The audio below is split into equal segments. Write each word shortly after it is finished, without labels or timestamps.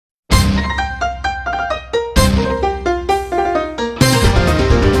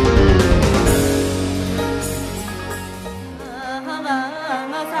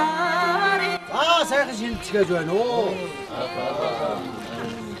ашигаж байна уу?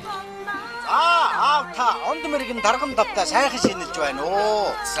 Аав та онд мэргэн дарган давтаа сайхан шинэлж байна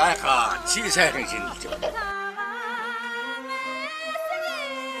уу? Сайхан, чи сайхан шинэлж байна.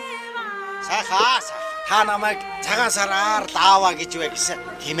 Сайхан. Та намайг цагаан сараар лаава гэж вэ гэсэн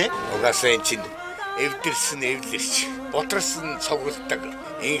тийм ээ? Угаасаа эн чинь эвдэрсэн эвлэрч, бодрсон цогцолдог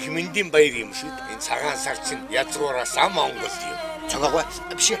энх мэндийн баяр юм шиг. Энэ цагаан сар чинь язгуураас ам Монгол юм. Цогоогоо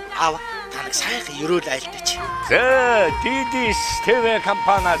биш аав та нэг сайхан ерөөл айлтаач. За, Ддэштв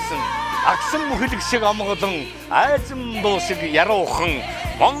компаниас агсан мөхөлг шиг амгалан айзан дуу шиг яруухан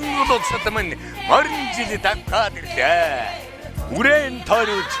Монгол улсад минь морин жил давхаад ирлээ. Үрэн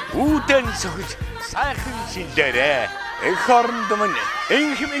тойрож, үүдэн сөхөж сайхан шилдээрээ. Эх оронд минь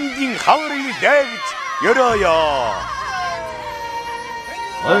энх мэндийн хаврыг дайгж ёроё.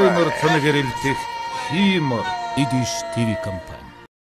 Ойнор цанаг эрэлдэх хийм Ддэштв компани.